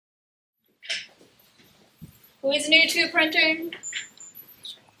Who is new to printing?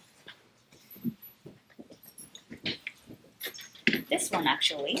 This one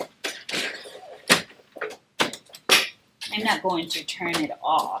actually. I'm not going to turn it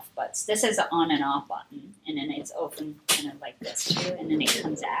off, but this is the on and off button, and then it's open kind of like this too, and then it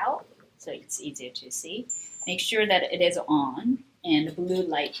comes out, so it's easier to see. Make sure that it is on, and the blue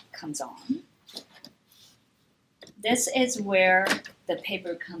light comes on. This is where the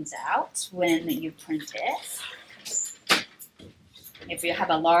paper comes out when you print it. If you have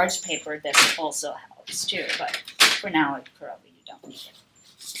a large paper, this also helps too, but for now, probably you don't need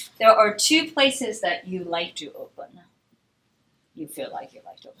it. There are two places that you like to open. You feel like you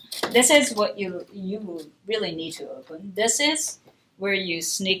like to open. This is what you really need to open. This is where you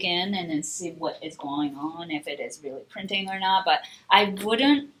sneak in and then see what is going on, if it is really printing or not. But I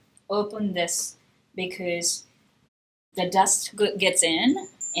wouldn't open this because the dust gets in,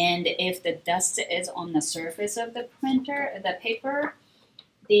 and if the dust is on the surface of the printer, the paper,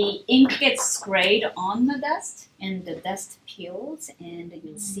 the ink gets sprayed on the dust, and the dust peels, and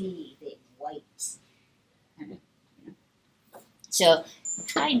you see the white. So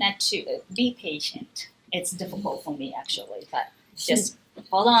try not to be patient. It's difficult for me actually, but just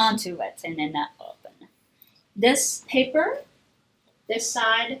hold on to it and then not open. This paper, this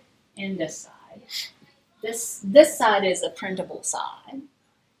side, and this side. This side is a printable side,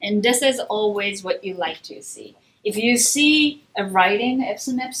 and this is always what you like to see. If you see a writing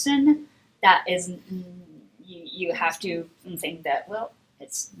Epson, that is you have to think that, well,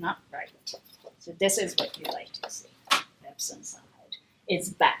 it's not right. So this is what you like to see. Epson side. It's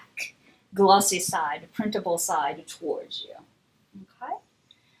back. Glossy side, printable side towards you. Okay?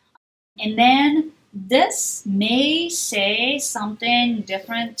 And then this may say something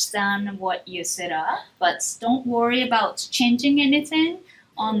different than what you set up, but don't worry about changing anything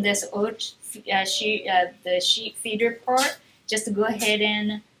on this old sheet, the sheet feeder part. Just go ahead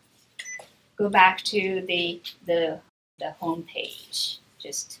and go back to the home page.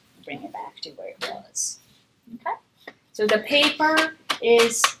 Just bring it back to where it was. Okay? So the paper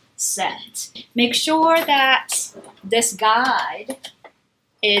is set. Make sure that this guide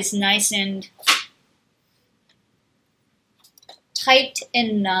is nice and tight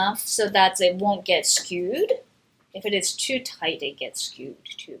enough so that it won't get skewed. If it is too tight, it gets skewed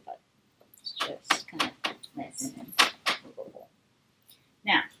too, but it's just kind of nice and movable.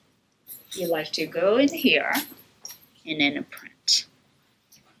 Now, you like to go in here and then print.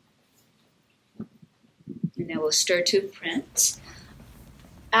 And then we'll start to print.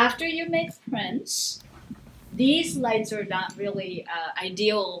 After you make prints, these lights are not really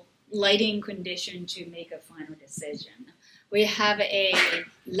ideal lighting condition to make a final decision. We have a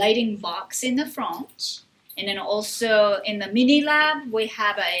lighting box in the front, and then also in the mini lab, we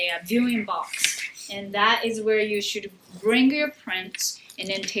have a viewing box. And that is where you should bring your prints and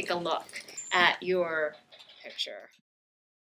then take a look at your picture.